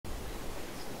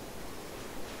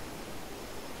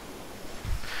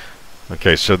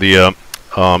Okay, so the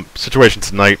situation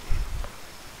tonight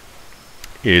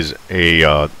is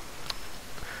a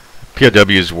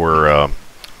POWs were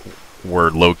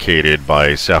located by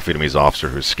a South Vietnamese officer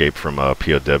who escaped from a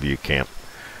POW camp.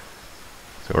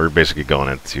 So we're basically going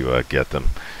in to get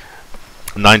them.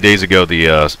 9 days ago,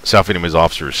 the South Vietnamese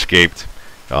officer escaped.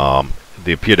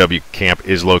 The POW camp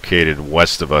is located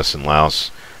west of us in Laos.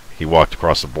 He walked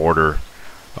across the border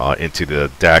into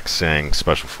the Seang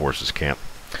Special Forces camp.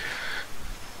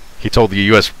 He told the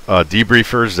U.S.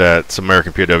 Debriefers that some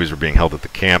American POWs were being held at the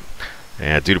camp,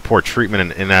 and due to poor treatment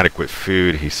and inadequate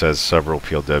food, he says several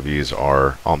POWs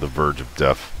are on the verge of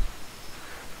death.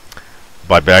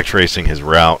 By backtracing his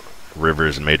route,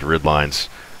 rivers, and major ridgelines,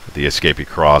 the escapee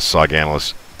crossed, SOG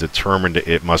analysts determined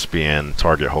it must be in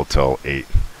Target Hotel 8,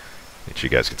 which you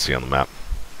guys can see on the map.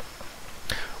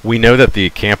 We know that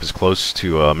the camp is close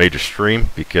to a major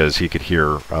stream because he could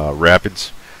hear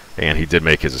rapids, and he did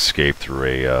make his escape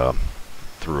through a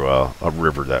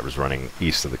river that was running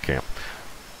east of the camp.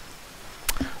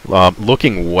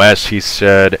 Looking west, he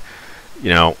said, you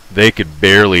know, they could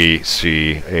barely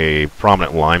see a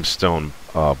prominent limestone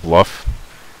bluff,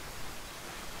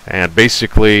 and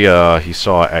basically he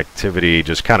saw activity,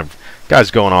 just kind of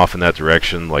guys going off in that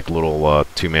direction, like little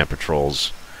two-man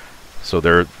patrols. So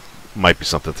there might be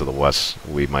something to the west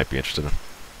we might be interested in.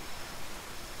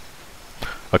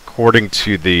 According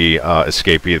to the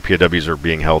escapee, the POWs are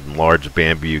being held in large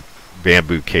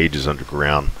bamboo cages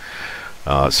underground.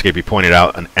 Escapee pointed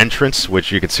out an entrance,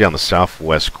 which you can see on the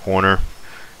southwest corner,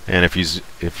 and if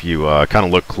you kind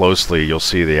of look closely, you'll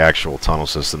see the actual tunnel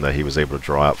system that he was able to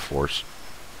draw out for us.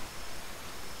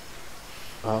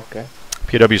 Oh, okay.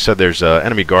 POW said there's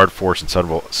enemy guard force and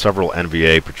several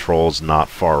NVA patrols not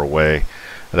far away.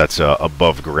 That's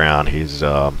above ground. He's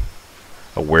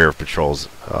aware of patrols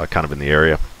kind of in the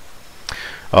area.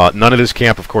 None of this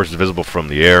camp, of course, is visible from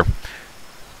the air.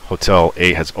 Hotel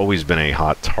 8 has always been a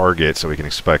hot target, so we can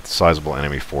expect sizable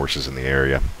enemy forces in the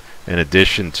area, in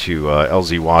addition to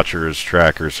LZ watchers,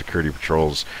 trackers, security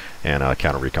patrols, and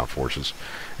counter-recon forces.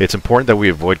 It's important that we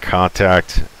avoid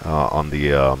contact on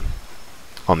the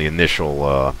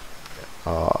initial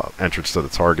entrance to the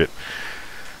target.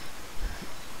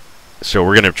 So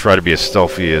we're going to try to be as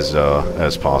stealthy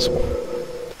as possible.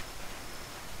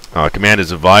 Command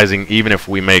is advising, even if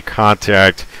we make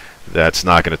contact, that's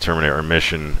not going to terminate our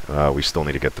mission. We still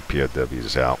need to get the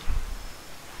POWs out.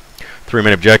 3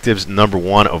 main objectives. Number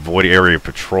 1, avoid area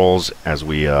patrols as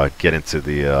we get into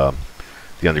the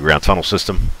underground tunnel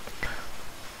system.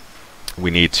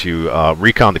 We need to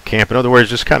recon the camp. In other words,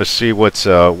 just kind of see what's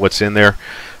in there.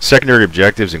 Secondary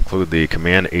objectives include the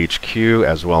command HQ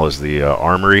as well as the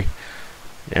armory,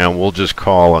 and we'll just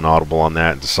call an audible on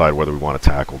that and decide whether we want to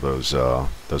tackle those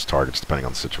targets depending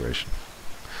on the situation.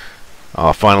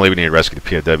 Finally, we need to rescue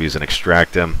the POWs and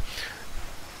extract them.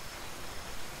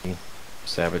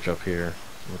 Savage up here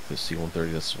with the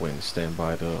C-130 that's waiting to stand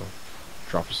by to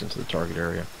drop us into the target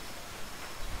area.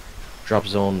 Drop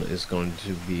zone is going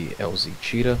to be LZ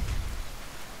Cheetah,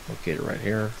 located right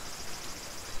here.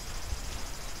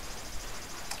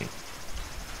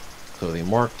 Clearly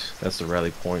marked. That's the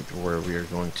rally point where we are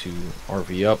going to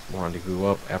RV up, rendezvous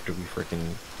up after we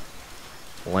freaking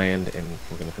land, and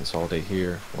we're going to consolidate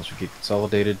here. Once we get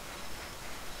consolidated,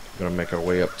 we're going to make our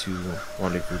way up to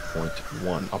rendezvous point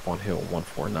 1 up on hill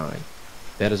 149.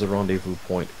 That is a rendezvous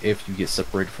point if you get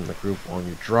separated from the group on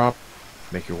your drop.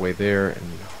 Make your way there,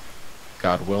 and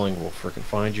God willing, we'll freaking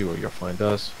find you, or you'll find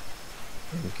us,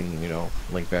 and we can, you know,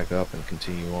 link back up and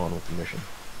continue on with the mission.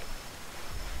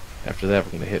 After that,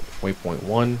 we're going to hit waypoint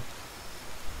 1,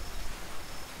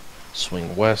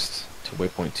 swing west to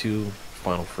waypoint 2,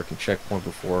 final freaking checkpoint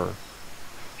before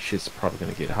shit's probably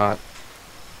going to get hot.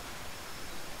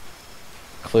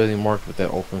 Clearly marked with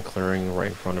that open clearing right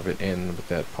in front of it, and with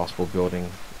that possible building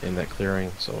in that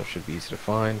clearing, so it should be easy to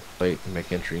find. Wait,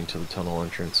 make entry into the tunnel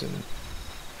entrance and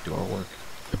do our work.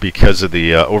 Because of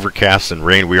the overcast and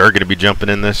rain, we are going to be jumping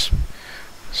in this.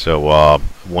 So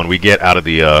when we get out of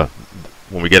the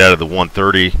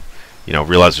 130, you know,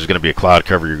 realize there's going to be a cloud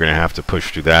cover. You're going to have to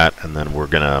push through that, and then we're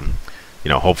going to, you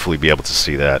know, hopefully be able to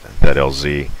see that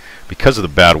LZ. Because of the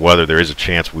bad weather, there is a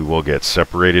chance we will get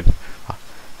separated.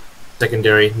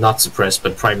 Secondary not suppressed,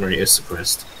 but primary is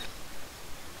suppressed.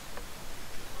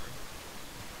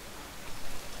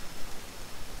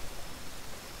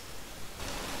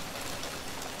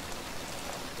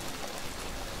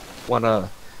 Wanna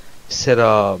set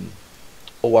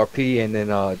ORP and then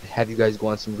have you guys go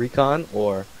on some recon,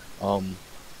 or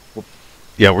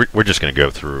yeah, we're just gonna go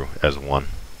through as one.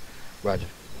 Roger.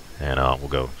 And we'll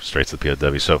go straight to the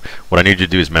POW. So what I need you to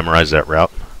do is memorize that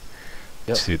route.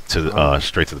 Yep. Straight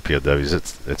to the POWs.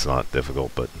 It's not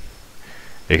difficult, but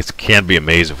it can be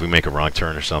amazing if we make a wrong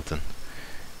turn or something.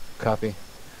 Copy.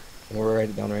 And we'll write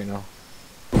it down right now.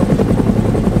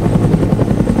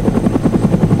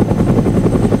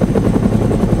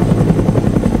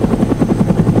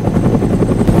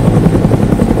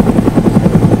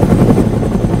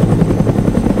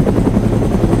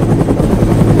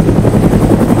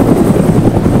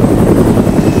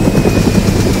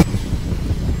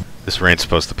 This rain's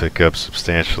supposed to pick up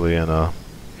substantially, and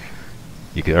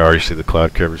you can already see the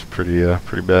cloud cover's pretty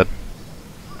bad.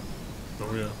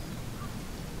 Oh yeah.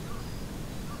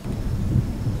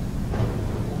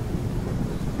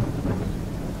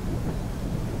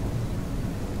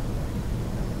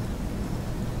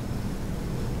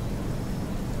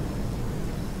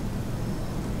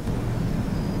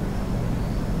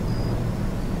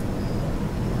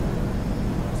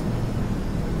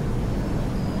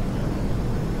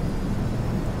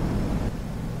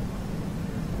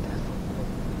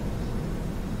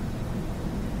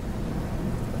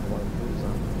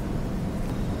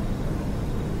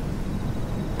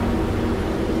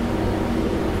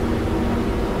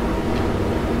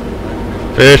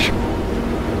 Fish.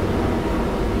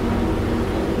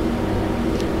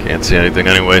 Can't see anything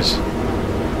anyways.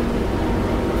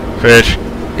 Fish.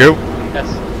 Go. Yes.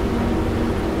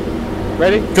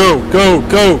 Ready? Go, go,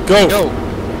 go, go! Go!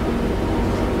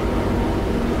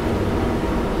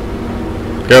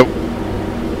 Go.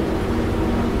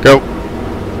 Go.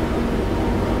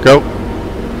 Go.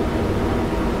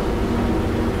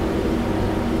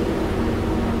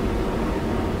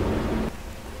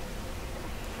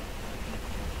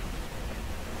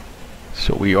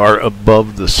 So we are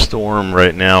above the storm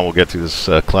right now. We'll get through this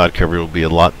cloud cover. It'll be a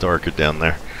lot darker down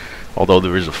there. Although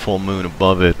there is a full moon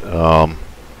above it,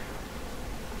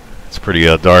 it's pretty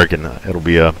dark, and it'll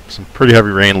be some pretty heavy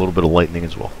rain, a little bit of lightning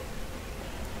as well.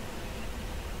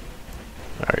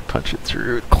 Alright, punch it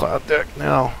through the cloud deck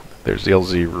now. There's the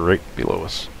LZ right below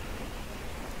us.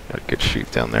 Got a good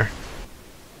shoot down there.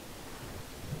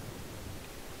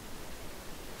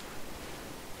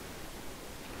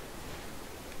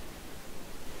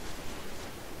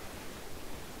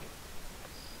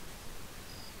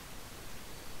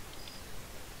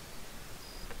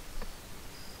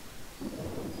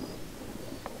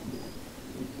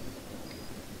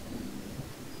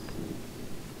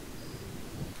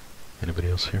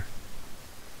 Anybody else here?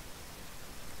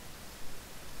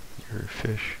 Your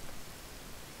fish.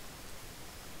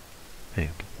 Hey,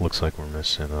 looks like we're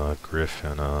missing Griff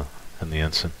and the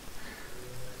ensign.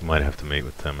 We might have to meet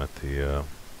with them at the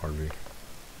RV.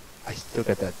 I still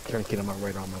got that tourniquet on my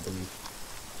right arm, I believe.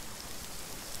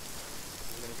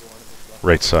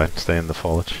 Right side, stay in the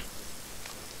foliage.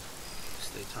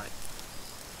 Stay tight.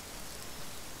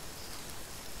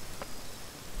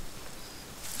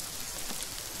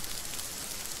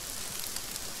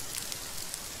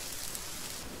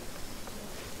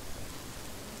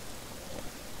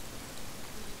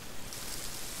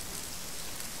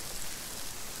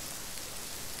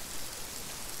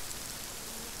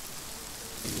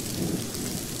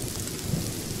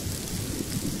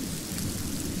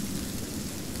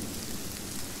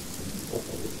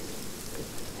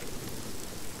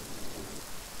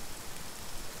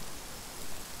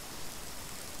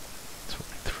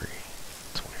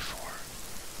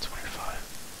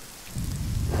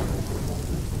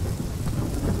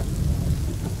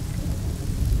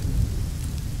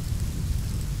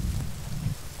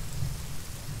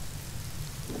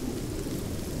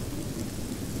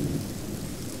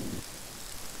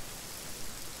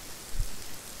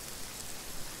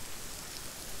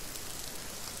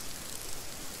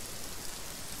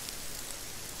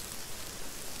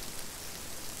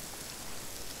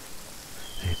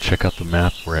 Check out the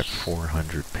map, we're at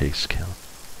 400 pace count.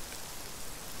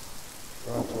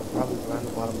 We're probably around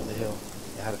the bottom of the hill.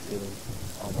 I had a feeling.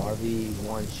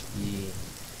 RV1 should be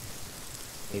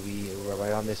maybe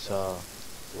right on this hill.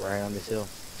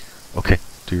 Okay,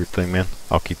 do your thing, man.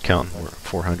 I'll keep counting. We're at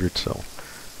 400, so.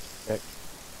 Okay.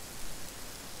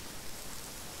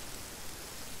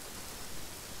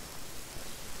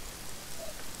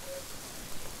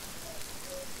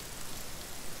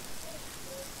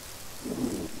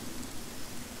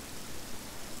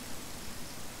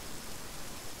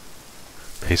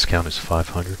 Pace count is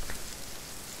 500.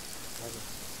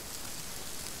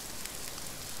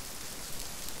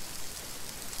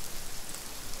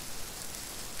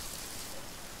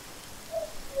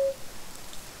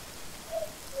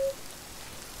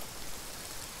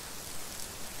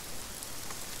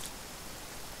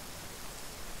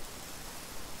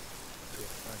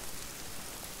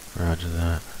 Roger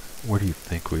that. Where do you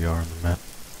think we are on the map?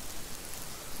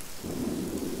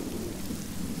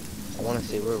 I want to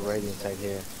say we're right inside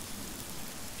here.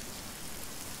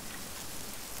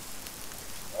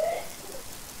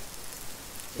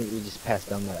 I think we just passed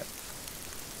down that.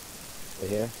 Right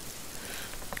here?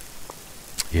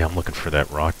 Yeah, I'm looking for that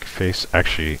rock face.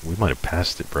 Actually, we might have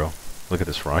passed it, bro. Look at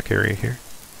this rock area here.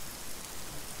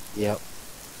 Yep. I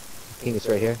think it's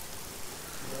right here.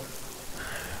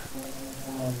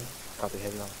 Copy,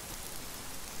 heading on.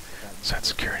 Set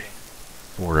security.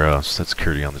 We're set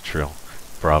security on the trail.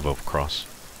 Bravo, cross.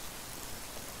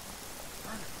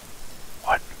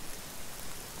 What?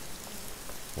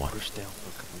 What? Push down for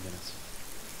a couple minutes.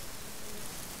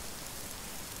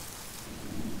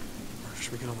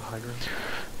 Should we get on the high ground?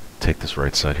 Take this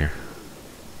right side here.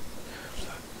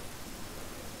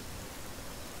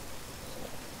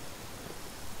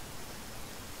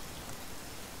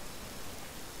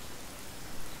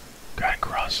 Go ahead and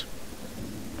cross.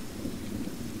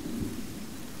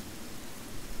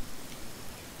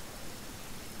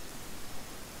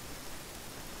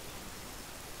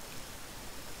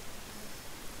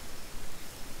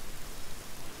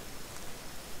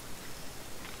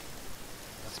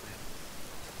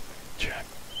 Check.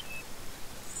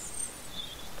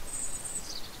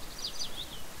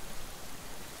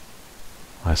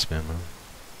 Last man move.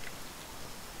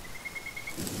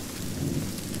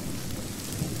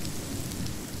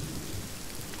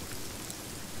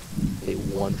 Okay,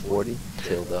 140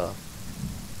 till the...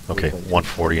 Okay,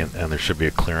 140 and there should be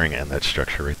a clearing and that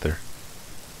structure right there.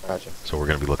 Gotcha. So we're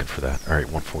going to be looking for that. Alright,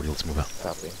 140, let's move out.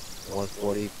 Copy.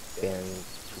 140 and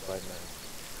 259.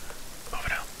 Move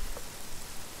it out.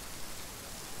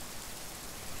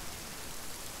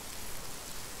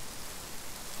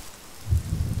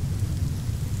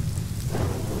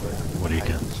 What do you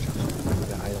got? We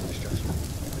got item destruction.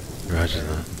 Roger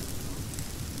that.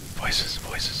 Voices,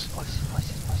 voices. Voices,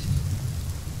 voices, voices.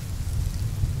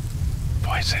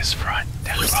 Voices front,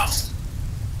 down low.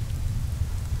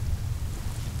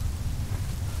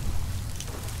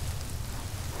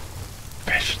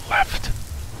 Fish left.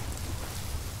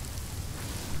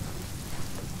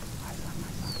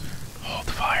 Hold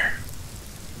fire.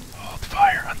 Hold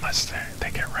fire unless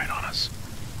they get right on us.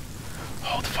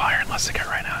 Hold fire unless they get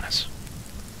right on us.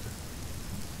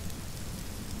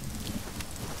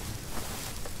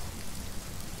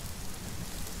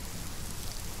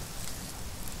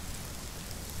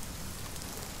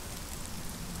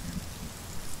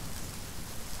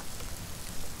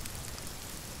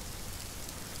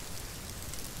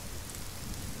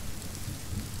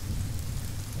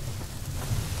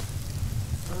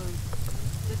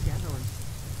 Chắc chắn rồi.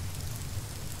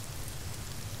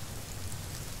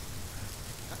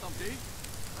 Các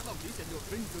đồng chí sẽ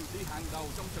được vinh dự đi hàng đầu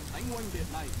trong trận đánh oanh liệt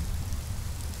này.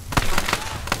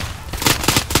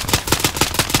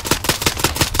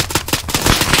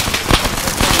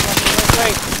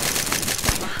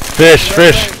 Fish,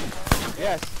 fish.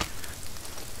 Yes.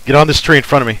 Get on this tree in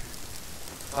front of me.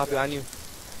 Copy on you.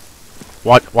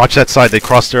 Watch that side. They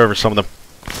crossed over, some of them.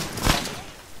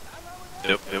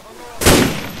 Yep, yep.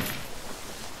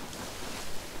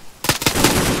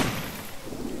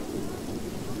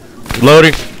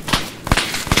 Loading.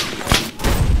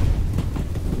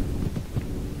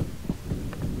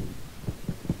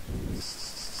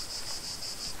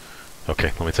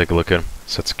 Okay, let me take a look at him.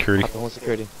 Set security. Copy, hold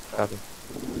security. Copy.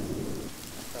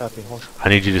 Copy, hold. I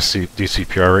need you to do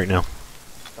CPR right now.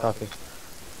 Copy.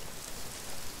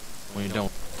 When you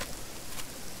don't.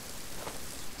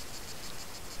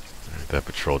 That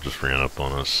patrol just ran up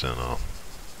on us, and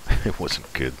it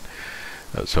wasn't good.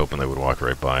 I was hoping they would walk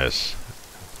right by us.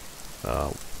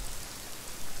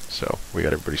 So we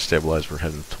got everybody stabilized. We're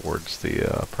heading towards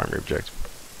the primary objective.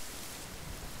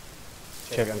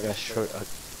 Check, I got short.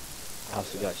 I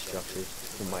also got structures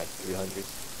in my 300.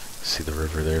 See the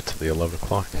river there to the 11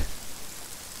 o'clock.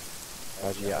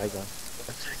 Roger, yeah, I got.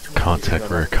 Contact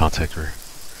rear, contact rear.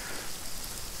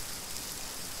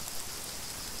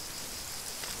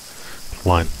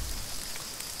 Line.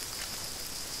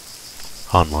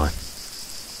 Online.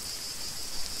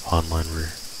 Online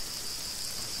rear.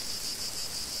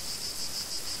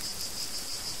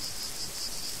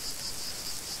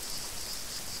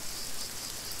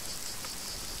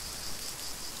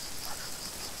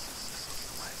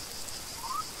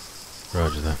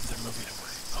 Roger that. They're moving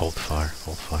away. Hold fire,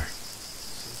 hold fire.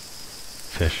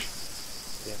 Fish.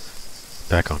 Yes.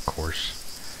 Back on course.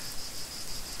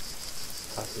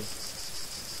 Copy.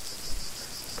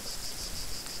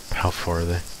 How far are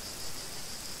they?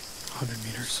 100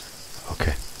 meters.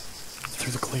 Okay.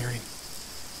 Through the clearing.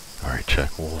 Alright,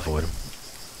 check. We'll avoid them.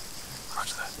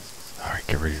 Roger that. Alright,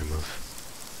 get ready to move.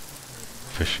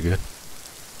 Fish, you good?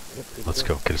 Let's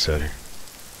go, get us out of here.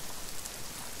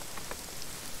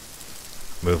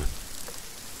 Moving.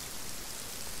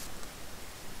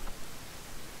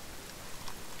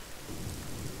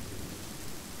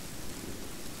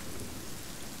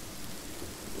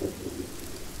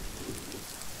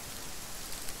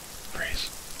 Freeze.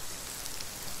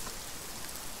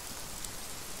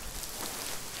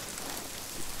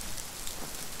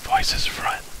 Voices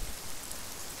front.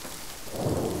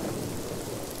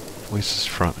 Voices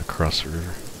front across the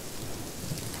river.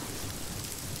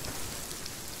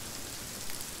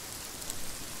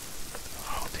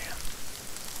 Oh damn.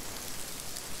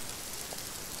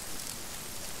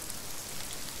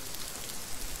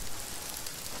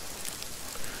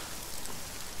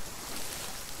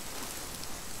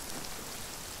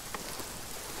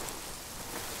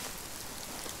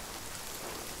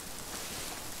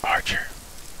 Archer.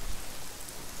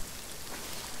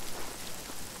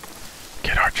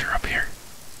 Get Archer up here.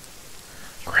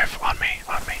 Griff, on me,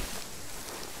 on me.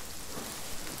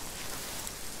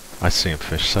 I see him,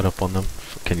 Fish. Set up on them.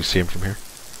 Can you see him from here?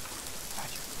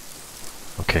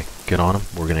 Okay, get on him.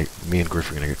 Me and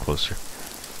Griff are gonna get closer.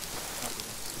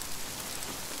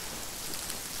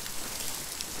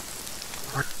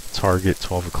 Target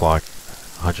 12 o'clock,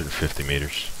 150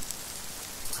 meters.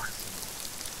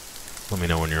 Let me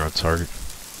know when you're on target.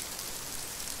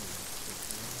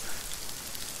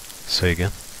 Say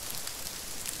again.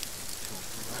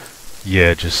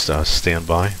 Yeah, just stand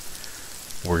by.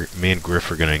 Me and Griff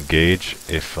are gonna engage.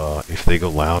 If they go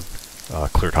loud,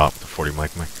 clear top the 40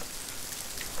 mic.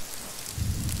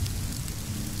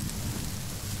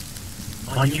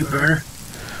 On you, burner.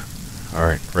 All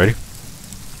right, ready?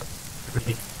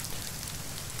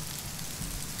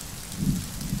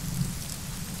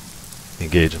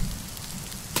 Engage him.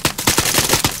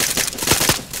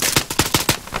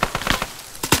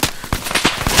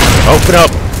 Open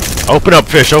up! Open up,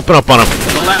 Fish! Open up on him!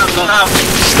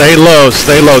 Stay low,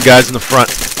 guys in the front.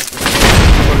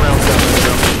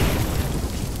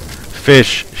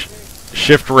 Fish,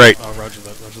 shift right. Roger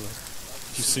that, roger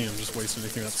that. You see him just wasting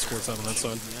anything that squirts out on that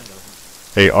side.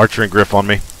 Hey, Archer and Griff on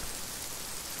me.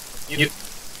 Yep.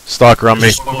 Stalker on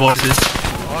me. On.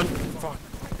 Fuck.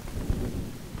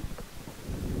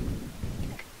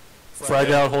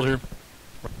 Frag out, hold here.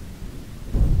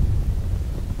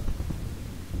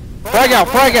 Frag out,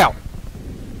 frag out!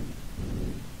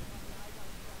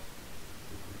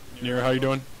 Nero, how you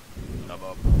doing? I'm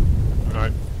up.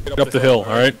 Alright. Get up the hill,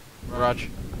 alright? Roger.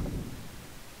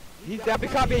 He's down,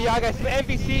 copy, y'all guys.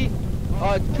 MVC,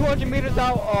 200 meters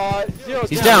out, 0.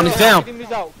 He's down, he's down. 50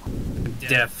 meters out.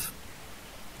 Death.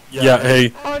 Yeah, hey.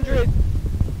 100.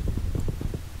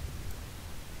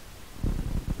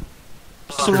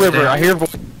 It's the river, I hear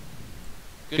voice.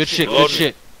 Good shit, good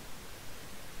shit.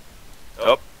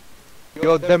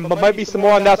 Yo, there might be some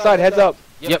more on that side. Heads up.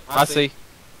 Yep, I see.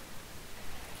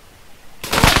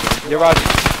 You're right.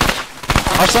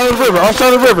 Outside of the river,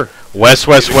 outside of the river. West.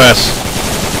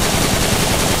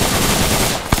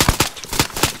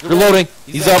 Reloading.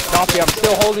 He's up. Copy, I'm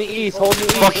still holding east,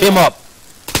 Fuck him up.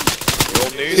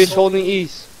 Fish holding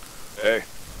east. Hey,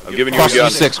 I'm giving you a Crossing your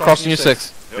gun. 6, crossing your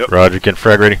 6. Yep. Roger, get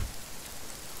frag ready.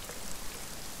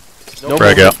 No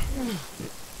Frag movement. out.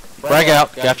 Frag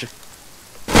out, gotcha.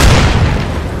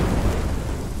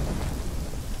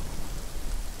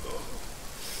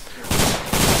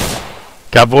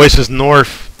 Got voices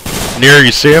north. Near,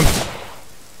 you see him?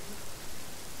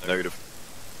 Negative.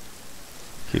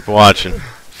 Keep watching.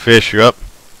 Fish, you up?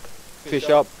 Fish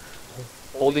up.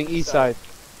 Holding east side.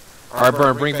 Alright,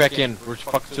 Burn, bring back in. We're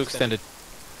fucking too extended.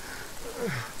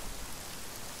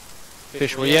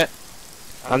 Fish, where you at?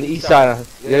 On the east side.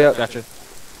 Yeah. Gotcha.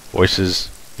 Voices.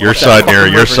 Your side near,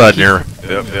 your side near.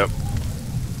 Yep.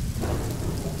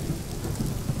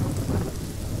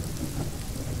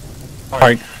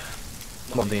 Alright.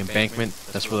 On the embankment,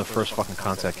 that's where the first fucking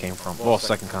contact came from. Well,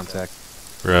 second contact.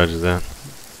 Roger that.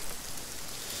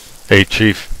 Hey,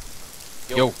 Chief.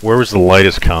 Yo. Where was the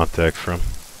lightest contact from?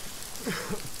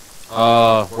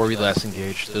 Where we last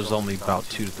engaged, there was only about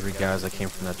 2 to 3 guys that came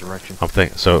from that direction. I'm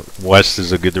thinking, so west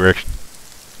is a good direction?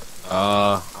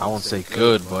 I won't say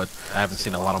good, but I haven't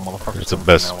seen a lot of motherfuckers. It's the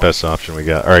coming from that best option we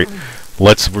got. Alright,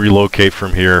 let's relocate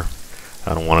from here.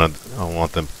 I don't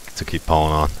want them to keep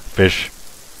piling on. Fish,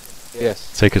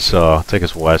 Yes. take us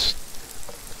west.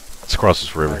 Let's cross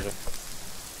this river.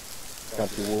 Got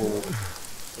the wool.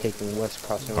 Taking west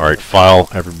crossing. Alright, file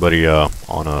everybody on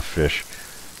Fish.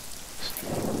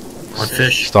 On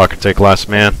fish. Stalker, take last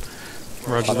man.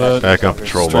 Roger that. Back on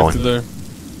patrol Straight through volume. there.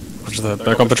 Roger that.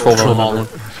 Back on patrol volume.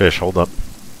 Fish, hold up.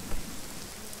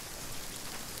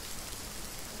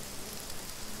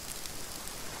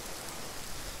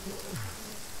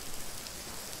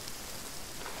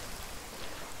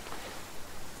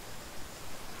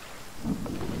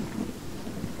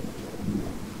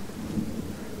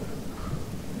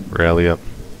 Rally up.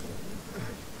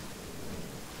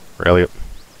 Rally up.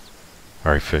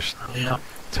 Alright, fish. Yeah.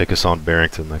 Take us on bearing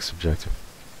to the next objective.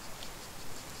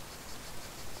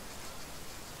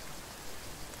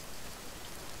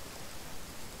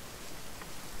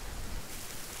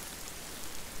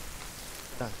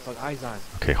 Fuck, eyes on.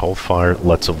 Okay, hold fire.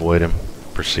 Let's avoid him.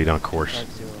 Proceed on course.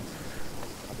 Target 0.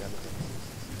 Okay,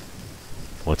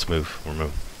 Let's move. We're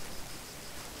moving.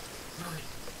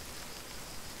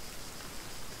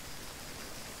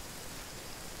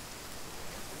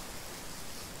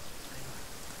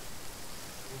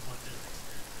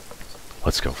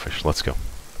 Let's go, fish. Let's go.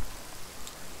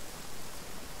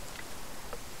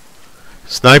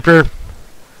 Sniper.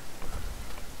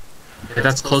 Yeah,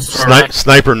 that's close to our right.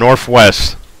 Sniper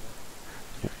northwest.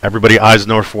 Everybody eyes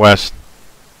northwest.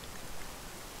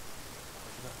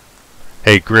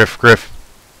 Hey, Griff.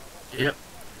 Yep.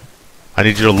 I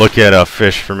need you to look at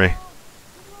fish for me.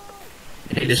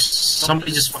 Hey, there's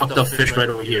somebody just fucked up fish right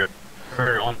over here.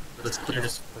 Let's clear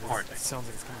this part. It sounds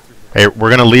like it's coming through. Hey, we're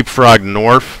gonna leapfrog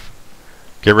north.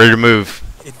 Get ready to move.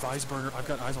 Advise burner. I've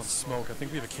got eyes on smoke. I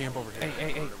think we have a camp over here.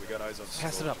 Hey. We got eyes on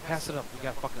Pass it up. We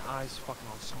got fucking eyes fucking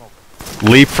on smoke.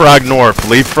 Leapfrog north.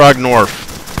 Leapfrog north.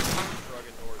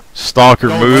 Stalker,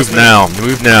 move now.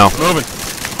 Move now. Moving.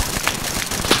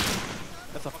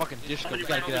 That's a fucking dish scope. You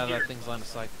gotta get out of that thing's line of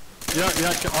sight. Yeah,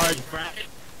 alright.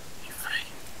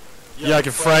 Yeah, I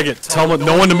can frag it. Tell them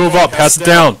no one to move up. Pass it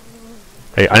down.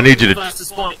 Hey, I need you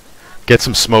to get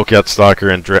some smoke out, Stalker,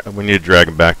 and we need to drag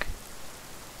him back.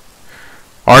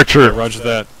 Archer, Yeah, roger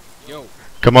that. Yo.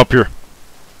 come up here.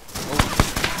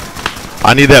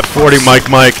 I need that 40 Mike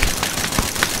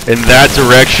in that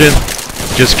direction.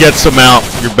 Just get some out.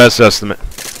 Your best estimate.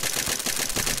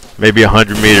 Maybe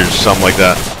 100 meters, something like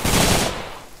that.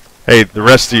 Hey, the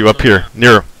rest of you up here,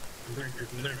 Nero.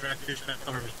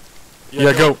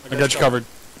 Yeah, go. I got you covered.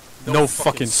 No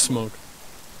fucking smoke.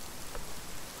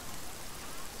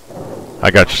 I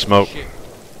got your smoke.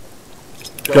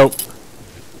 Go.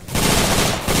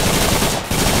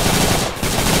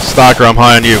 Stalker, I'm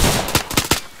high on you.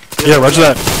 Yeah, roger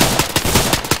that.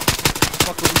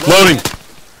 Loading.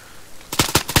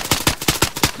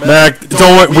 Mac,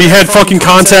 don't worry. We had fucking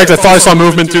contact. I thought I saw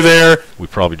movement through there. We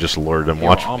probably just alerted him. Yo,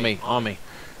 Watch. on me.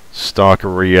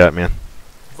 Stalker, where you at, man?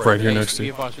 Right here Hey, next to be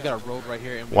you. advised, we got a road right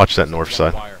here. And Watch that north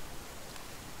side. What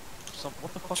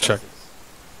the fuck Check. is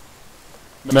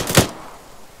this? Mac,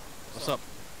 What's up?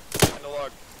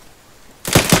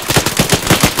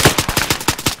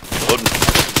 Loading.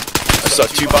 I saw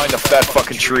two behind a fat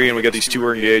fucking tree, and we got these two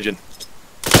we're engaging.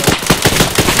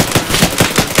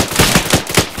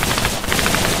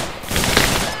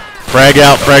 Frag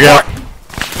out.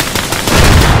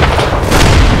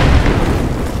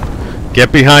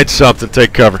 Get behind something,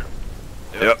 take cover.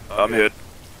 Yep, I'm hit.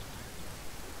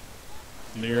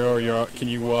 Nero, can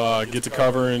you get to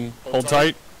cover and hold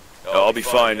tight? I'll be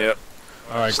fine, yep.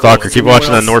 Alright, Stalker, keep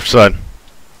watching that north side.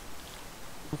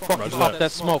 Who fucking Roger popped that.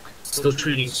 that smoke? I'm still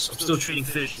treating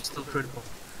fish. It's still critical.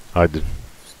 I did.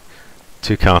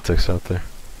 2 contacts out there.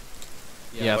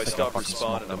 Yeah, I I think I stopped fucking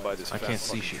responding. smoked I'm by them. this I fat can't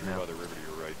see fucking shit tree now. by the river to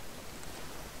your right.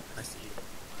 I see.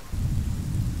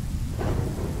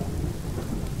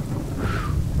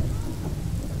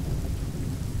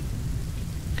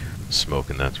 Smoke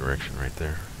in that direction right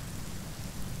there.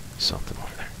 Something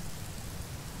over there.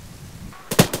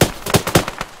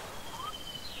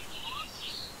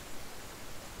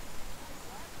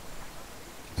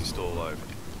 He's still alive.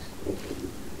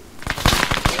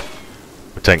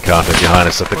 We're taking contact behind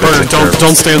us. I think Burner, that's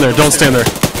don't stand there. Don't stand there.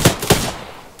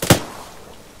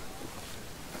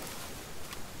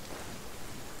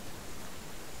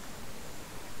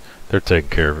 They're taking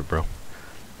care of it, bro.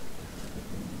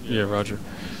 Yeah, roger.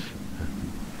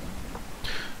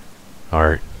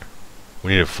 Alright.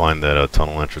 We need to find that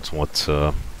tunnel entrance once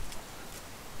we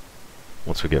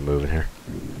get moving here.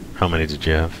 How many did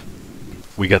you have?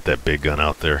 We got that big gun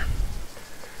out there.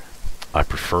 I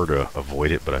prefer to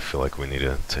avoid it, but I feel like we need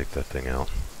to take that thing out.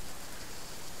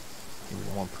 Maybe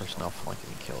one person out flanking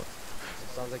and kill it.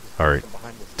 Sounds like it's Alright. from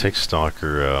behind us. Take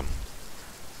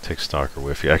Stalker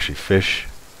with you. Actually, Fish.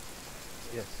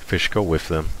 Yes. Fish, go with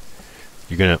them.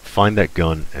 You're gonna find that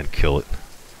gun and kill it.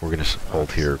 We're gonna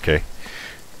hold here, okay?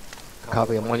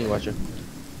 Copy, I'm on you, Watcher.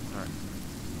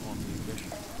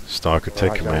 Stalker,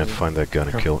 take Roger. command, find that gun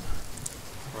and kill it.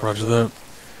 Roger that.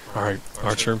 Alright,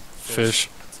 Archer, Fish,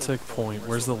 take point.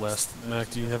 Where's the last? Mac,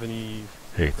 do you have any...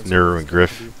 Hey, Nero and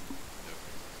Griff.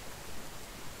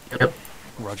 Yep.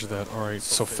 Roger that. Alright,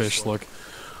 so Fish, look.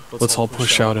 Let's all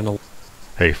push out in a...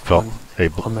 Hey, hey,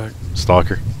 on Mac.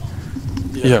 Stalker.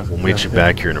 Yeah. We'll meet you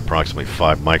back here in approximately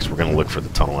 5 mics. We're gonna look for the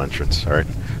tunnel entrance, alright?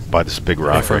 by this big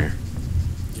rock right here.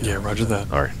 Yeah, roger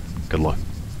that. Alright, good luck.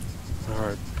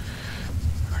 Alright.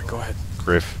 Alright, go ahead.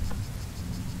 Griff,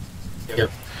 Yep.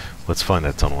 let's find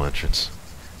that tunnel entrance.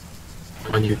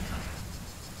 On you.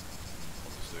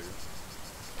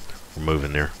 We're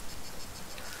moving there.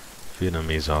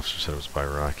 Vietnamese officer said it was by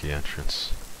rocky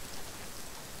entrance.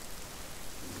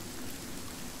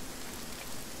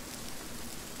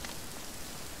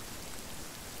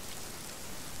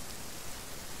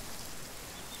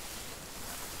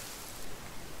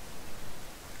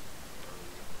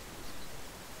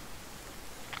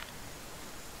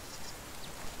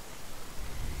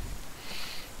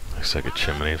 Looks like a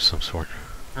chimney of some sort.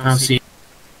 I don't see.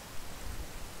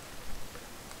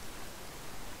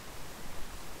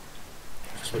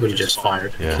 Somebody just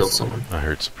fired. Yeah, Killed someone. I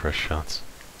heard suppressed shots.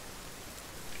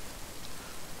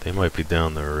 They might be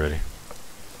down there already.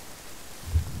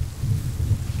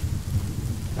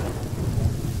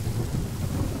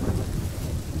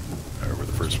 Alright, we're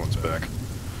the first ones back.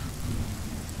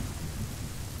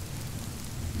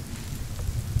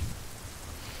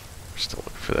 We're still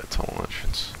looking for that tunnel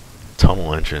entrance.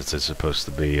 Tunnel entrance is supposed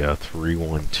to be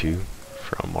 312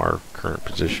 from our current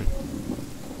position.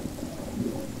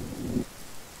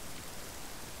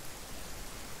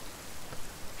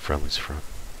 Friendly's front.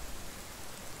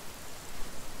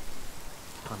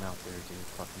 I'm out there, dude.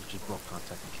 Fuck, you just broke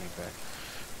contact and came back.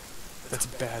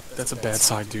 That's a bad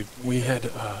side, dude. We had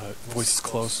voices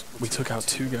close. We took out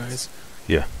 2 guys.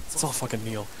 Yeah. It's all fucking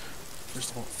Neil.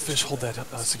 First of all, Fish, hold that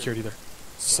security there.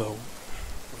 So,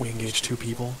 we engaged 2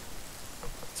 people,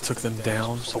 took them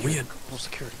down. But we had no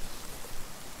security.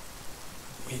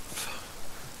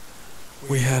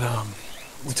 We had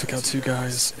we took out 2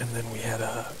 guys, and then we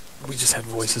just had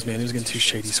voices, man. It was getting too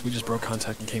shady, so we just broke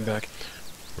contact and came back.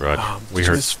 Roger. We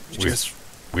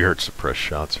heard suppressed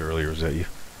shots earlier. Was that you?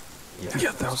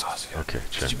 Yeah, that was us. Yeah. Okay,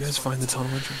 check. Did you guys find the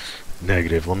tunnel entrance?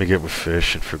 Negative. Let me get with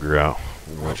Fish and figure out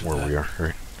where we are.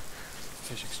 Right.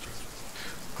 Fish exchange.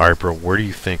 All right, bro. Where do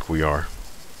you think we are?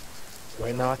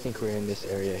 Right now, I think we're in this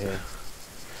area here.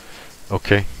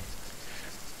 Okay.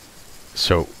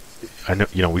 So, I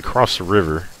know we crossed the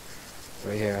river.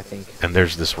 Right here, I think. And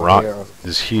there's this rock, Here,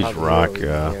 this huge rock.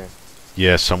 here.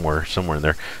 Yeah, somewhere in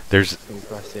there. There's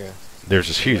There. there's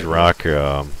this huge rock,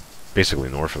 basically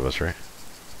north of us, right?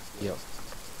 Yep.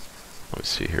 Let me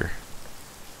see here.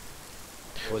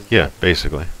 Was Yeah, that-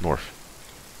 basically north.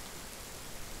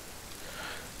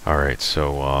 All right,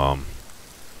 so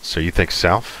you think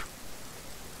south?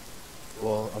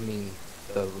 Well, I mean,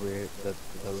 the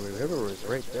river was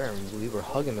right there, and we were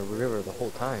hugging the river the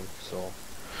whole time. So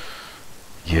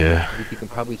Yeah. you can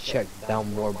probably check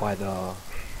down more by the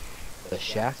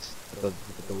shacks, those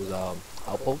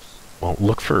outposts. Well,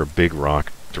 look for a big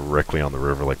rock directly on the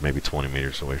river, like maybe 20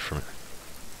 meters away from it.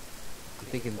 I'm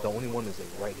thinking the only one is like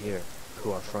right here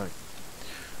to our front.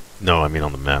 No, I mean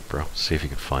on the map, bro. See if you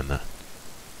can find that.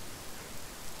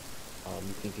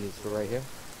 You think it's right here?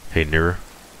 Hey, nearer.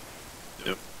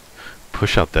 Yep.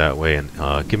 Push out that way and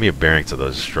give me a bearing to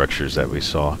those structures that we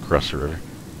saw across the river,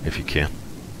 if you can.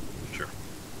 Sure.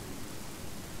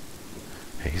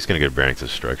 Hey, he's gonna get a bearing to the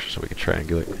structure so we can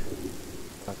triangulate.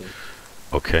 Okay.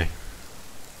 Okay.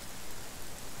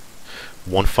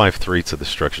 153 to the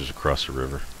structures across the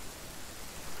river.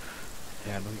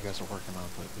 Yeah, I know you guys are working on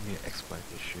it, but we need to expedite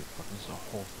this shit. Fuck, this is a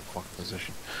whole fucking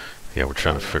position. Yeah, we're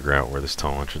trying to figure out where this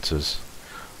tunnel entrance is.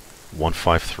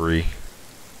 153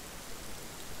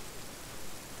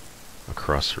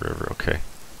 across the river. Okay.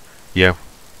 Yeah.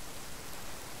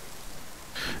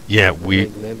 Yeah, we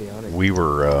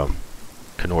were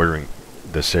connoitering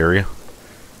this area,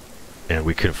 and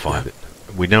we couldn't find it.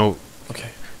 We know. Okay.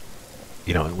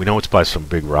 We know it's by some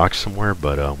big rocks somewhere,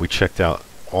 but we checked out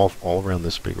all around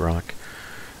this big rock.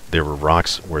 There were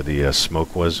rocks where the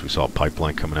smoke was. We saw a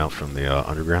pipeline coming out from the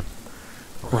underground.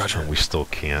 Roger. And we still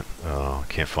can't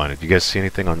find it. You guys see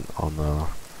anything on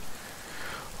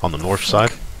the north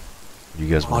side? You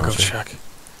guys I'll want go to check.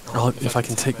 If I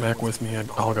can take Mac with me,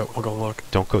 I'll go look.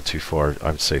 Don't go too far.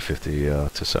 I would say 50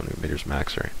 to 70 meters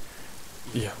max, right?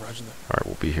 Yeah, roger that. All right,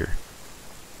 we'll be here.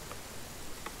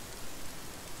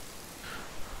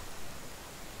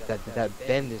 That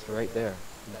bend is right there.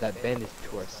 That bend is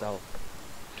to our south.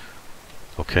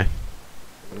 Okay.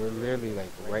 We're literally like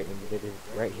right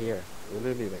here. We're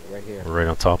literally like right here. We're right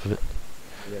on top of it.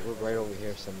 Yeah, we're right over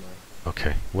here somewhere.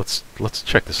 Okay. Let's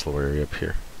check this little area up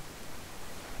here.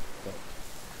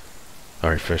 All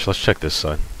right, Fish. Let's check this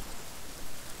side.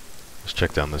 Let's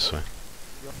check down this way.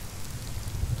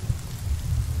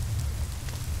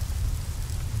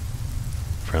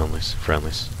 Friendlies.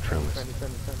 Friendly.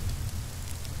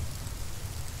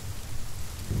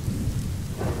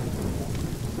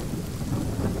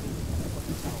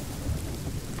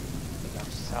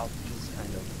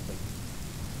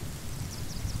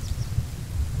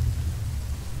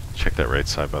 Check that right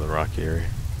side by the rocky area.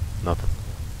 Nothing.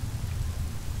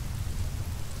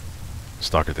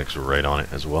 Stalker thinks we're right on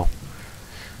it as well.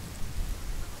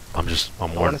 I'm I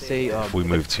want warned to say if we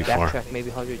move too far. backtrack maybe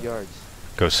 100 yards.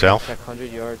 Go south? Backtrack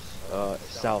 100 yards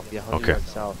south. Yeah, 100 Okay.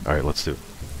 yards south. Alright, let's do it.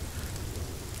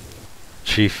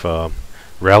 Chief,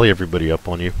 rally everybody up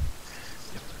on you.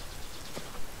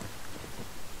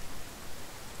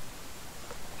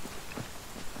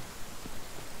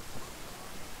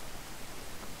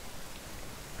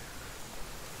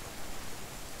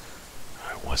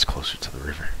 Alright, what's closer to the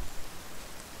river?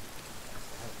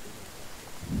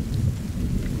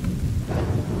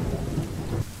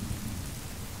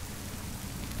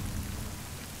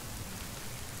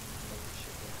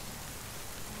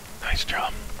 Nice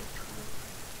job.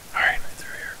 Alright,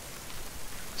 through here.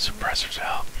 Suppressors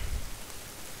out.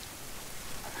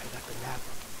 I got the map.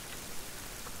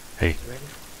 Hey,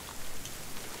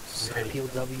 Ready?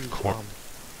 POWs.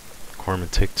 Corman,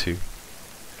 take 2.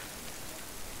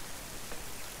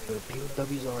 The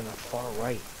POWs are on the far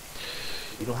right.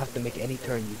 You don't have to make any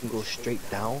turn. You can go straight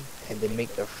down and then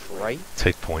make the right.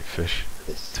 Take point, Fish.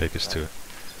 This. Take us to it.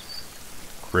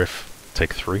 Griff,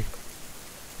 take 3.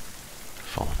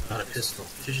 Follow. Not a pistol.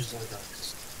 Fish is only got a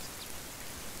pistol.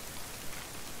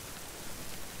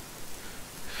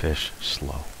 Fish,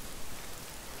 slow.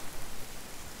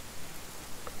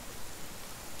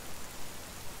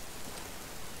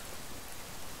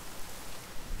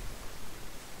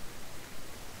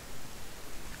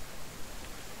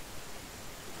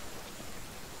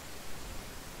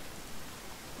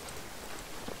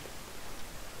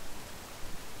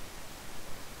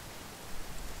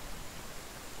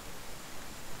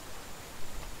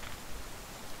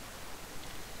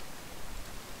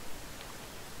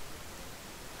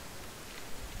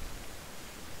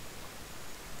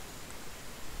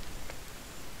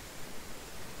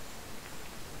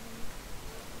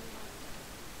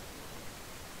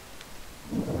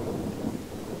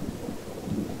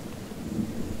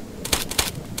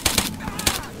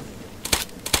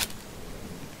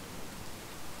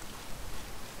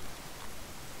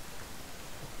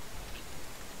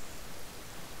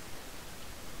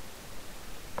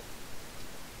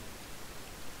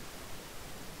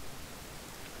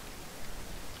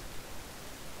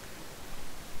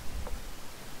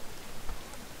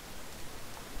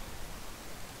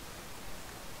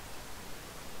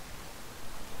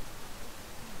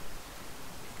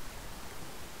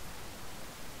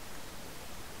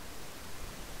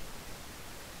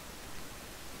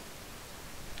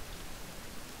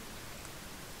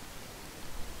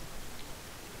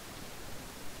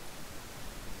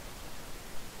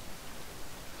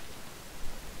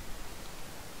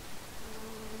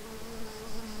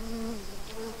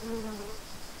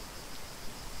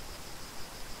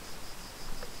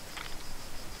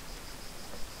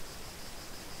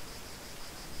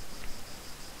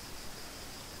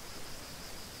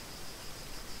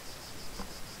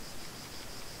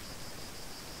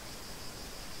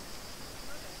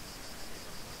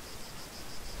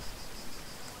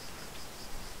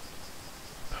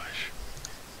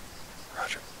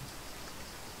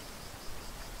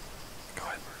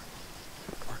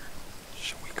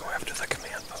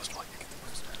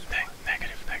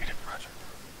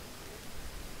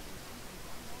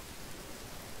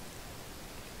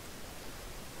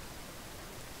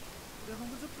 Tôi không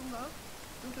có giúp chúng nó.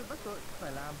 Chúng tôi bắt tội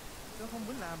phải làm. Tôi không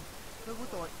muốn làm. Tôi vô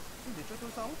tội. Xin để cho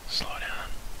tôi sống. Slow down.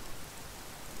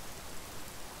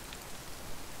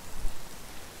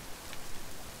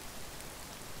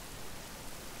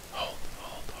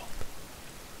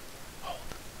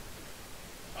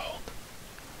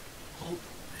 Hold.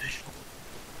 Fish.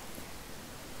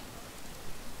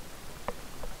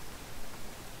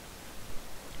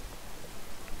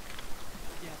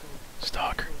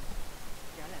 Stalker.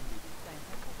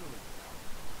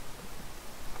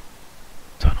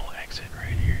 Tunnel exit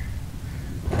right here.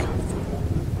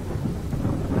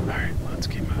 Alright, let's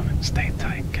keep moving. Stay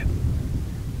tight. Get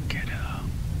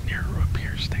nearer up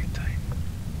here. Stay tight.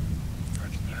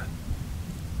 Roger that.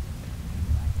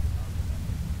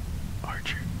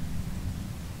 Archer.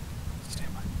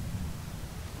 Stand by.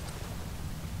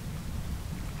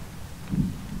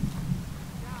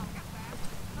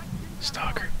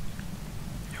 Stalker.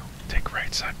 Yo, take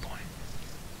right side point.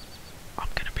 I'm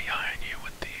gonna be eyeing you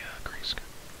with the green scoop.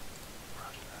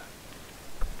 Roger that.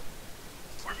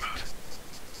 We're moving.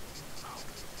 Oh.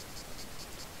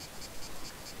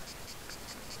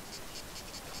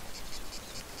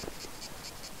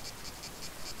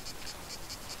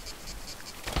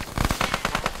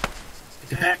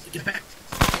 Get back! Get back!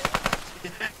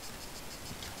 Get back!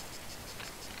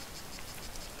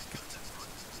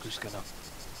 Who's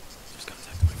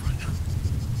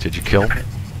Did you kill him?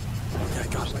 Yeah, I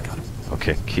got him. I got him.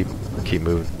 Okay, keep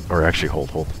moving. Or actually,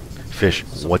 hold. Fish,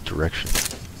 what direction?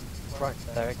 Front,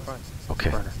 direct front.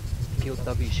 Okay. Burner.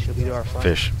 POW should be to our front.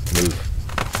 Fish, move.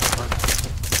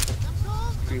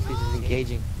 Three pieces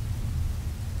engaging.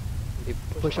 They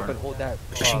push up and hold that.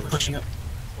 Pushing up.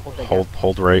 Hold that Hold, gap.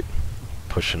 hold right.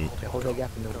 Pushing. Okay, hold that gap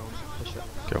and then push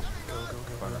up. Go.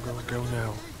 Go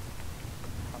now.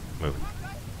 Move.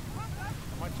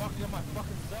 Am I talking to my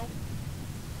fucking self?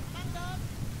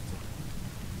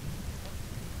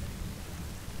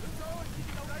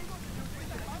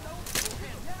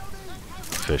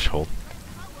 Fish, hold.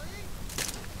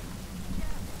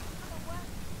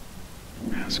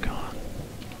 Mask on.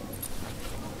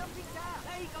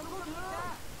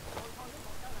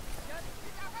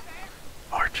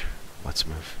 Arch, let's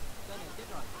move.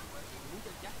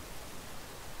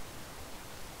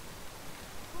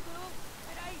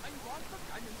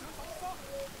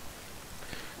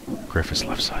 Griffith's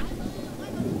left side.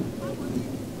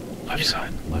 Left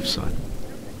side, left side.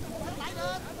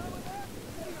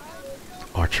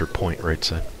 Archer, point right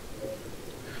side.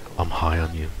 I'm high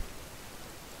on you.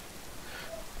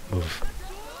 Move.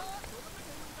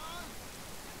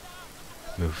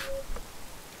 Move.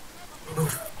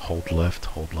 Hold left,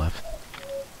 hold left.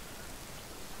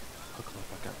 Hook him up,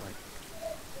 I got right.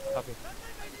 Copy.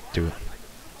 Do it.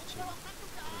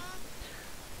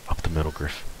 Up the middle,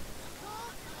 Griff.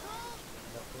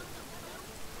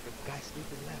 Guy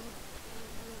sleeping left.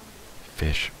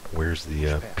 Fish, where's the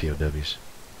POWs? He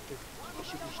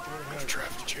should be straight ahead.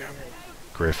 Traffic jam.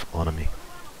 Griff, on me.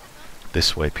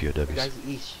 This way, You POWs. guys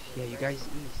east. Yeah, you guys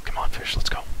east. Come on, Fish, let's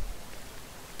go.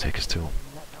 Take us to him.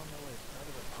 Not down the way. Not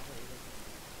even the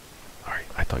way. Alright,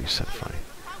 I thought you said funny.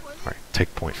 Alright,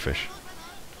 take point, Fish.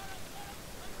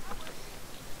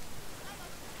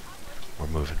 We're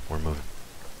moving, we're moving.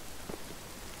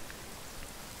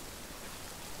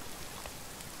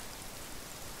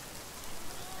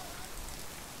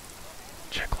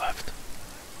 Check left.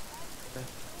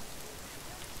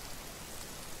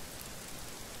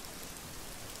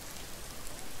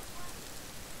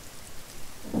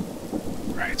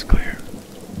 Right's clear.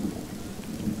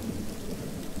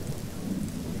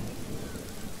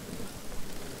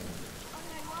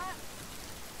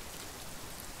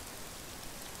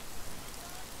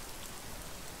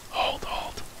 Hold,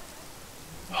 hold.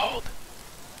 Hold.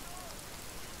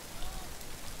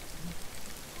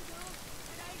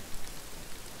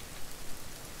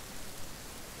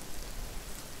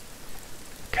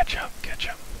 Catch up, catch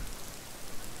up.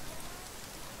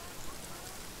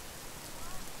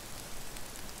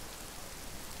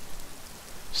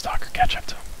 Stalker, catch up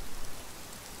to him.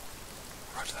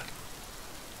 Roger that.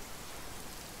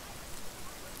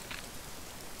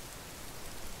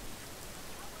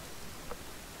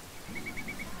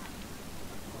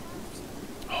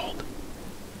 Hold.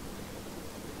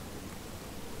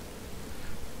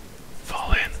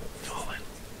 Fall in, fall in.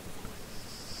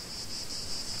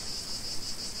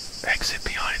 Exit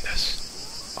behind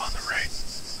us. On the right.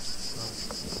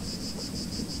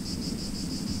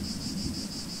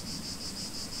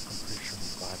 I'm pretty sure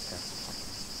I'm bypassed the fucking.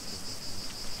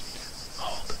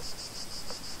 Hold.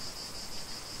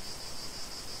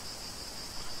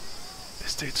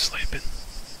 This dude's sleeping.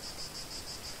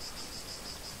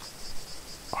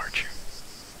 Archer.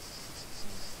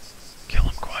 Kill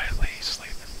him quietly, he's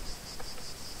sleeping.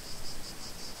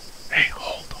 Hey,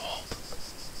 hold, hold.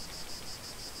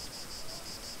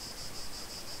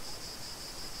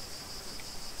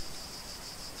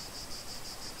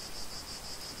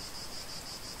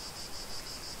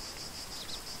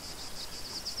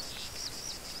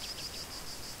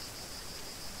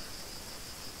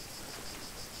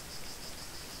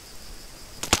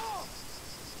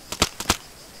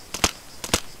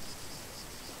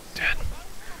 Dead.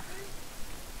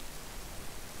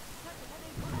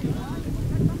 Here.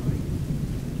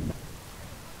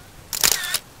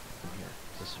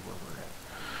 This is where we're at.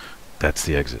 That's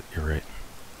the exit, you're right.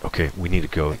 Okay, we need to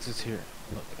go. Exit's here.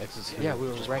 Look, exit's here. Yeah, we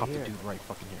were Just right pop here. the dude right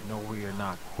fucking here. No, we are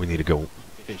not. We need to go.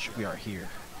 Fish, we are here.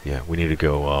 Yeah, we need to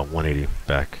go 180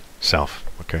 back south.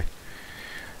 Okay.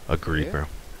 Agreed, Yeah? bro.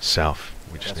 South.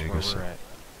 We just That's need to where go we're south. at.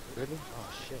 Really?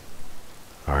 Oh shit.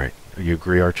 All right. You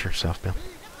agree, Archer? Southbound.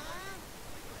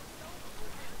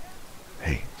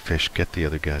 Hey, Fish, get the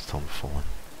other guys. Tell them to fall in.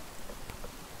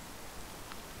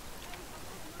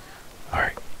 All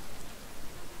right.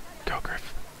 Go,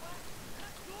 Griff.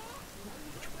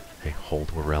 Hey,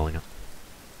 hold. We're railing up.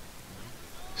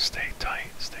 Stay tight.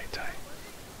 Stay tight.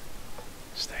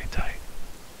 Stay tight.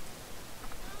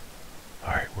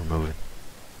 All right, we're moving.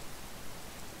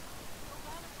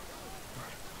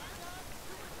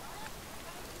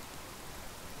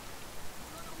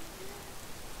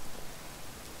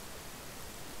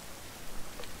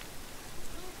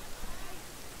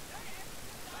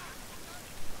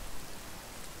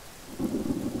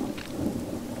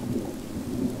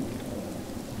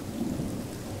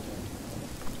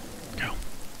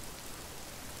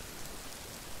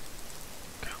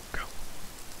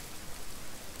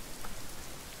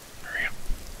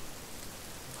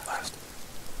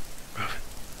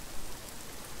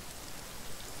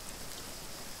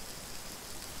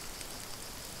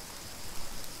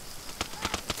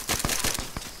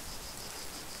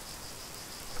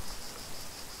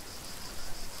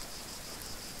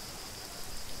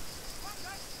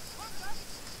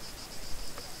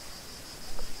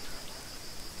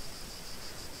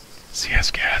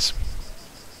 CS gas.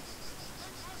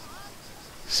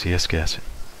 CS gassing.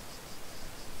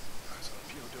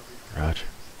 Roger.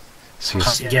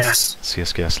 Yes.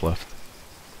 CS gas left.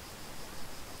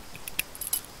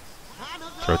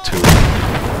 Throw 2.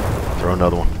 Throw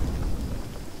another one.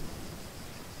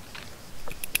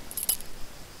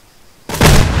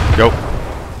 Go.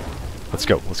 Let's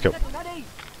go. Let's go.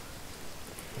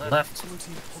 Left. Blue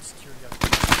team, hold security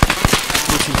outside.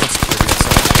 Blue team, hold security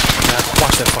outside.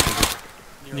 Watch that fucking group.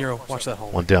 Nero, watch that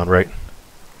hole. One down right.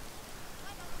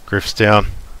 Griff's down.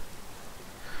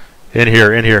 In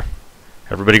here, in here.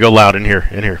 Everybody go loud, in here,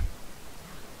 in here.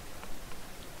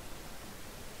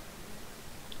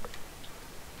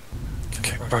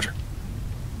 Okay, Roger.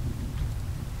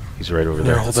 He's right over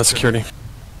Nero, there. hold that security.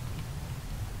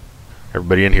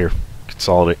 Everybody in here.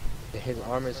 Consolidate. His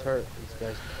arm is hurt. This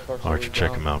guy's torso Archer, is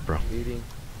check down, him out, bro. bleeding.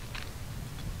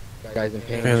 Guy's in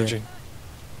pain. Bandaging.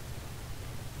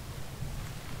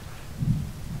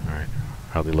 Alright.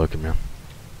 How they looking, man?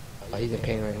 He's in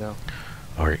pain right now.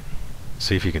 Alright.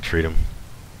 See if you can treat him.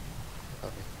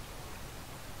 Okay.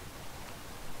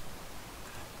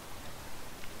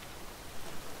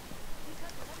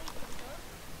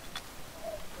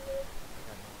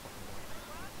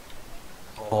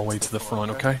 All the way to the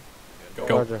front, okay?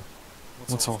 Go. Roger.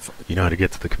 What's all? You know how to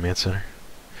get to the command center?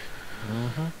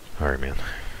 Mm-hmm. Alright, man.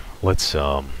 Let's,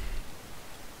 Alright,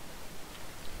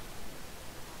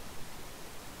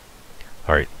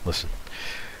 listen.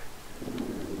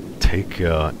 Take,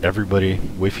 everybody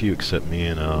with you except me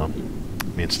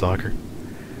and Stalker.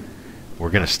 We're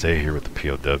gonna stay here with the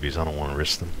POWs. I don't want to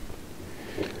risk them.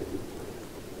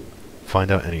 Find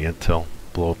out any intel.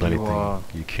 Blow up anything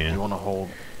you can. You want to hold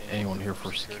anyone here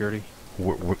for security?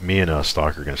 Me and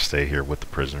Stalker are gonna stay here with the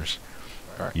prisoners.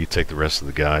 Alright. You take the rest of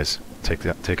the guys. Take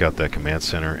out that command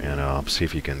center and see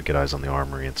if you can get eyes on the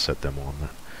armory and set them on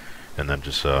that. And then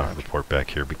just report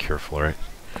back here. Be careful, alright?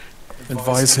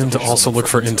 Advise him to also look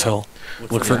for intel.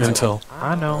 Look for intel.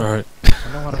 I know. Alright.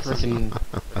 I know how to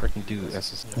freaking do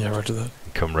SS. Yeah, roger that.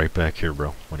 Come right back here,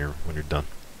 bro. When you're done.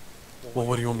 Well,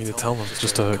 what do you want me to tell them?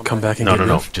 Just to come back and No, get no,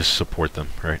 no. Griff? Just support them,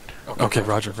 right? Okay,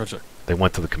 roger, roger. They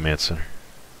went to the command center.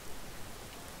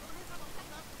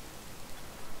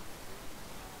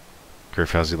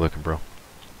 Griff, how's he looking, bro?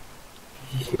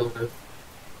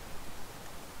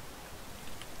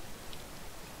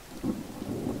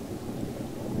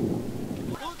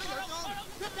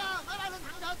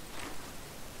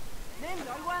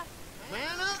 Mẹ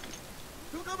nó,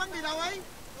 chúng có bắn đi đâu ấy?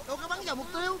 Tôi có bắn vào mục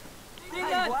tiêu.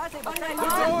 Hay quá thì bắn đây Được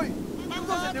quá. rồi, chúng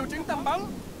tôi sẽ điều chỉnh tầm bắn.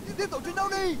 Tiếp tục chiến đấu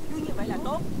đi. Như vậy là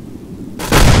tốt.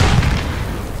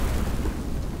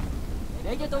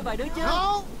 Để cho tôi vài đứa chứ.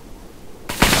 Không.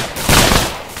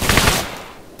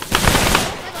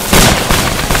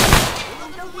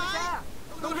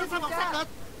 Tôi đến xem một xác địch.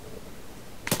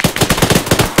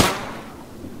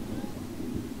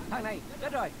 Thằng này,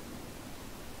 chết rồi.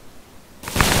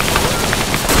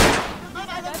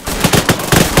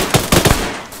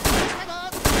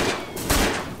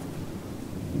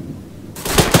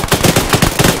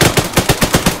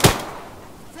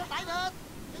 Xe tải đến.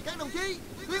 Các đồng chí,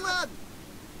 tiến lên.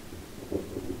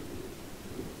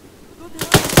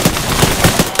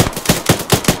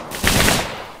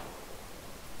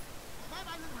 Máy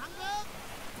bay lên thẳng lên.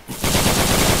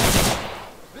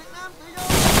 Việt Nam tự do.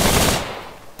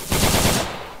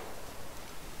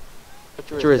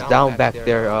 Archer is down back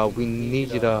there. We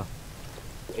need you to.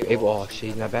 Oh shit,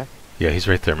 he's not back. Yeah, he's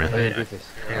right there, man.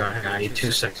 Hang on, I need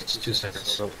 2 seconds, 2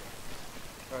 seconds.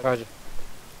 Roger.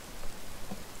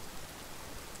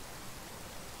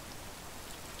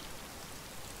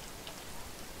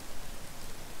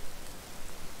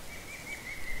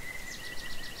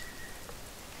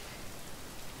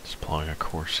 Just plotting a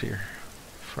course here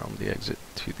from the exit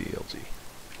to the LZ.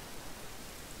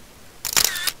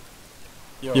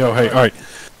 Yo, hey, alright.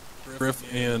 Griff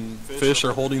and Fish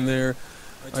are holding there.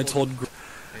 I told Griff.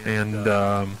 And,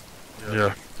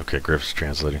 yeah. Okay, Griff's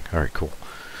translating. Alright, cool.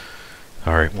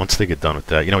 Alright, once they get done with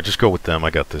that, you know, just go with them.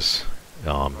 I got this.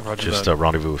 Just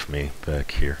rendezvous with me back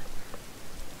here.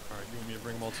 Alright, you want me to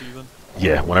bring them all to you then?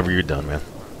 Yeah, whenever you're done, man.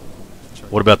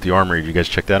 What about the armory? Did you guys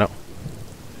check that out?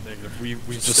 Negative.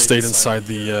 We just stayed inside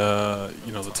the,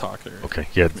 you know, the talk area. Okay,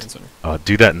 yeah. Command center.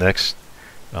 Do that next.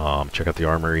 Check out the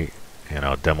armory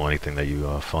and demo anything that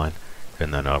you find.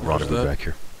 And then rendezvous that. back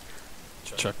here.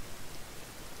 Check.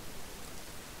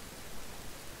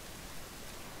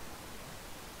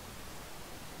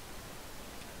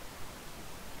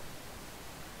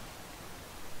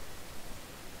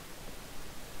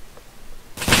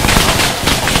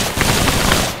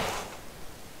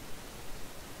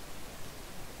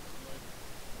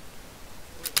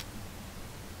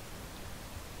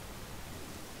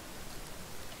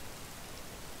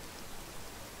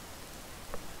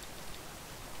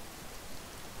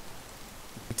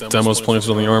 Demos planted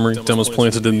on the armory. Demos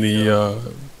planted in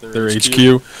the their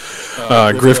HQ.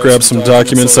 Griff grabbed some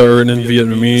documents that were written in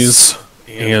Vietnamese,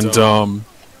 and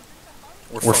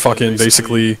we're fucking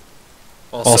basically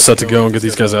all set to go and get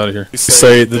these guys out of here. They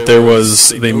say that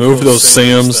they moved those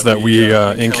SAMs that we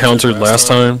encountered last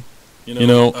time. You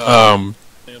know,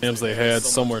 SAMs they had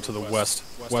somewhere to the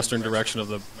western direction of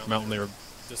the mountain they were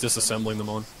disassembling them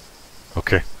on.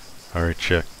 Okay. Alright,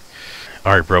 check.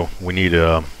 Alright, bro. We need,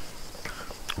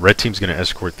 Red Team's gonna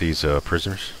escort these,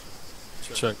 prisoners.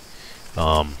 Check.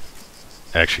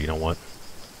 Actually, you know what?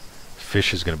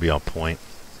 Fish is gonna be on point.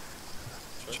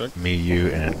 Check. Me, you,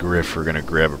 and Griff are gonna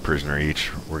grab a prisoner each.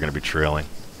 We're gonna be trailing.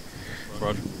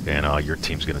 Roger. And, your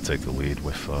team's gonna take the lead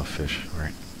with, Fish,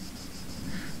 alright?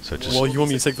 So just... Well, you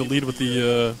want me to take the lead with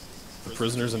the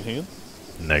prisoners in hand?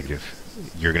 Negative.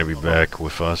 You're gonna be back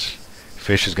with us.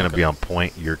 Fish is going to be on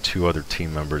point. Your 2 other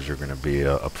team members are going to be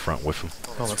up front with him.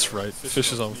 Oh, that's right.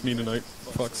 Fish is on with me tonight.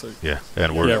 For fuck's sake. Yeah,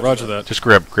 and we're... Yeah, roger that. Just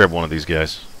grab one of these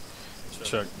guys.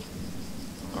 Check.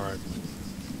 Alright.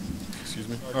 Excuse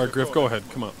me. Alright, Griff, go ahead.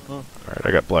 Come on. Oh. Alright,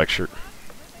 I got black shirt.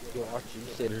 Yo, Archie, you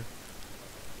sit here.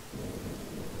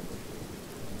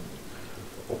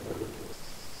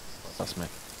 That's me.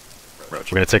 We're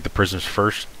going to take the prisoners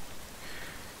first.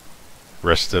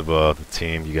 Rest of the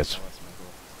team, you guys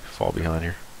fall behind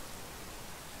here.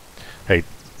 Hey,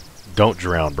 don't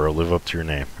drown, bro. Live up to your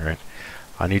name, alright?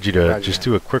 I need you to just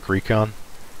do a quick recon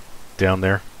down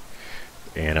there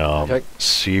and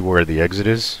see where the exit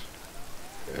is,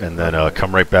 and then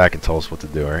come right back and tell us what to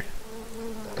do, alright?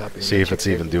 See if it's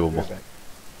even doable.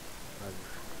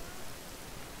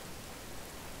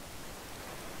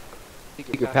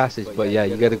 Secret passage, but yeah,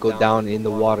 you gotta go down in the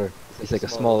water. It's like a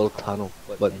small little tunnel,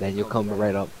 but then you'll come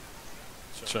right up.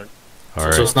 Check.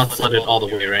 Alright. So it's not flooded all the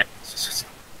way, right?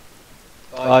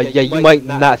 Yeah, you might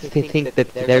not think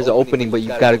that there's an opening, but you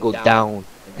gotta go down,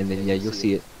 and then yeah, you'll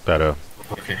see it. About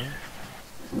Okay.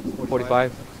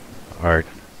 45. Alright.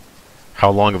 How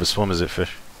long of a swim is it,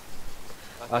 Fish?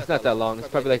 It's not that long. It's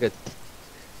probably like a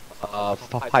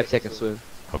 5-second swim.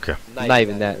 Okay. Not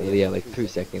even that. Yeah, like 3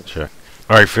 seconds. Check.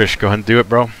 Alright, Fish, go ahead and do it,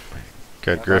 bro.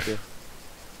 Good, Griff.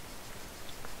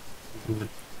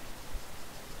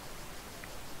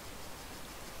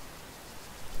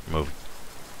 Move.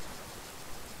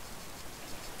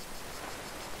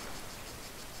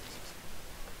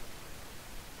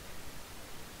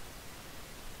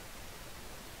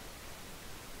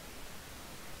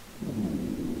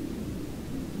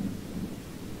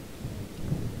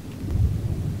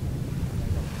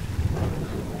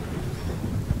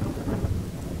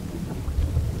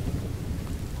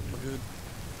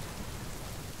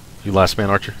 You last man,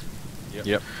 Archer?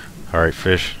 Yep. Alright,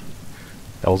 Fish.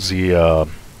 LZ,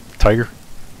 Tiger?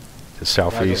 To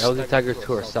southeast. LZ Tiger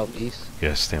to our southeast.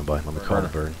 Yeah, stand by. Let me call the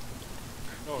bird.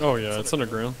 Oh yeah, it's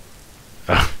underground.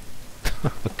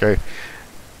 Okay.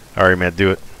 Alright, man,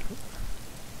 do it.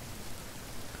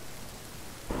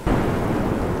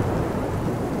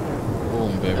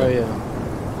 Boom, baby. Oh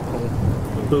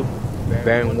yeah.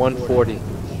 Bearing 140.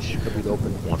 Should be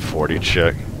open. 140,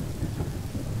 check.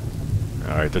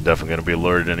 Alright, they're definitely going to be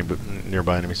alerted to any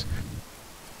nearby enemies.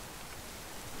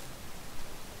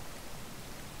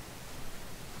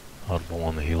 Audible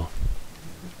on the heel.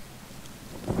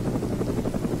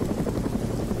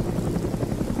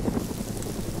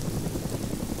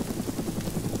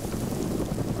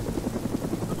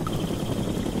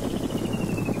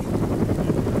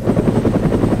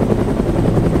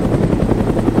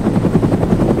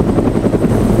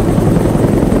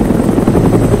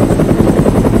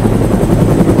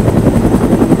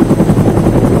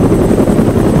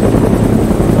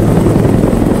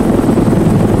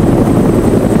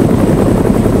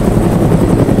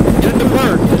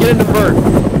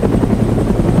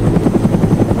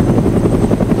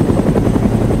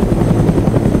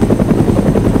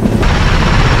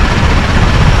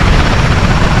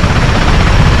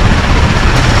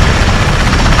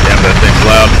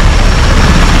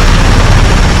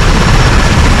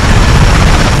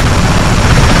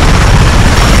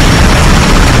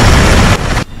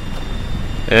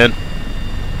 In.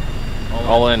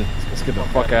 All in. Let's get the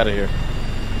fuck out of here.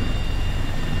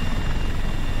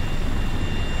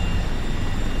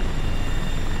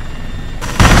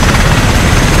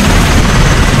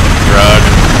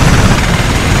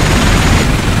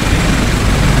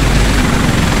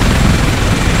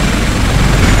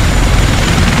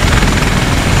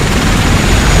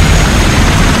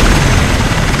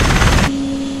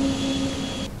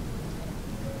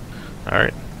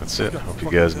 Alright, that's it. Hope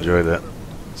you guys enjoyed that.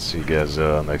 See you guys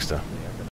next time.